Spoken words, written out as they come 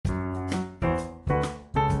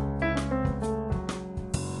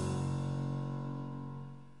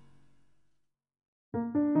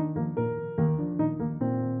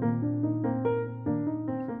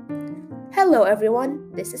Hello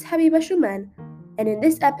everyone, this is Habiba Shuman, and in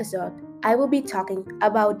this episode, I will be talking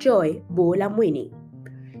about Joy Buolamwini.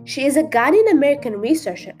 She is a Ghanaian-American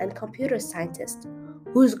researcher and computer scientist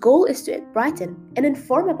whose goal is to enlighten and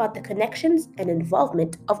inform about the connections and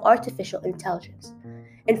involvement of artificial intelligence.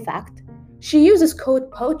 In fact, she uses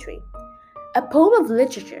code poetry, a poem of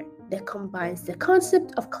literature that combines the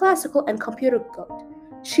concept of classical and computer code.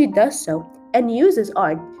 She does so and uses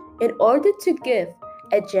art in order to give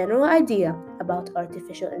a general idea about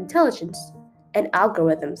artificial intelligence and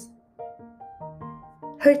algorithms.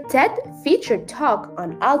 Her TED featured talk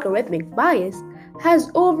on algorithmic bias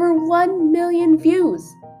has over 1 million views.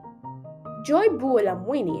 Joy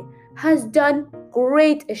Buolamwini has done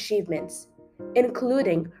great achievements,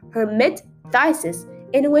 including her mid-thesis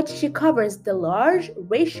in which she covers the large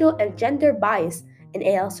racial and gender bias in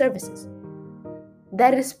AI services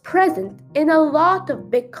that is present in a lot of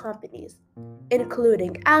big companies,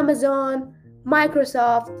 including Amazon,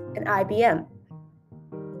 Microsoft, and IBM.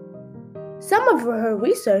 Some of her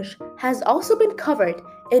research has also been covered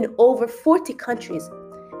in over 40 countries,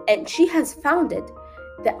 and she has founded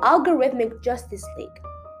the Algorithmic Justice League,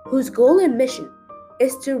 whose goal and mission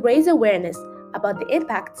is to raise awareness about the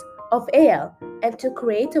impacts of AI and to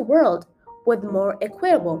create a world with more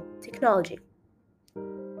equitable technology.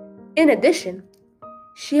 In addition,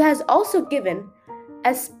 she has also given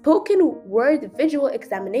a spoken word visual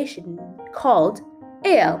examination called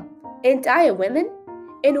AI, Ain't I a Woman?,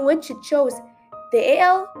 in which it shows the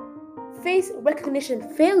AI face recognition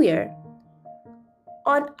failure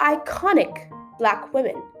on iconic Black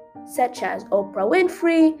women such as Oprah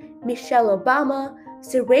Winfrey, Michelle Obama,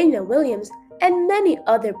 Serena Williams, and many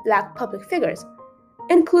other Black public figures,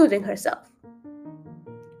 including herself.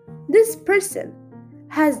 This person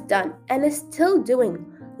has done and is still doing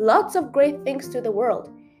lots of great things to the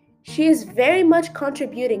world. She is very much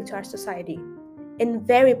contributing to our society in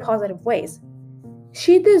very positive ways.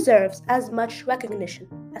 She deserves as much recognition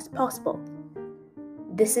as possible.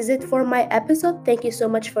 This is it for my episode. Thank you so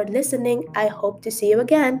much for listening. I hope to see you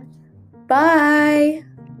again. Bye!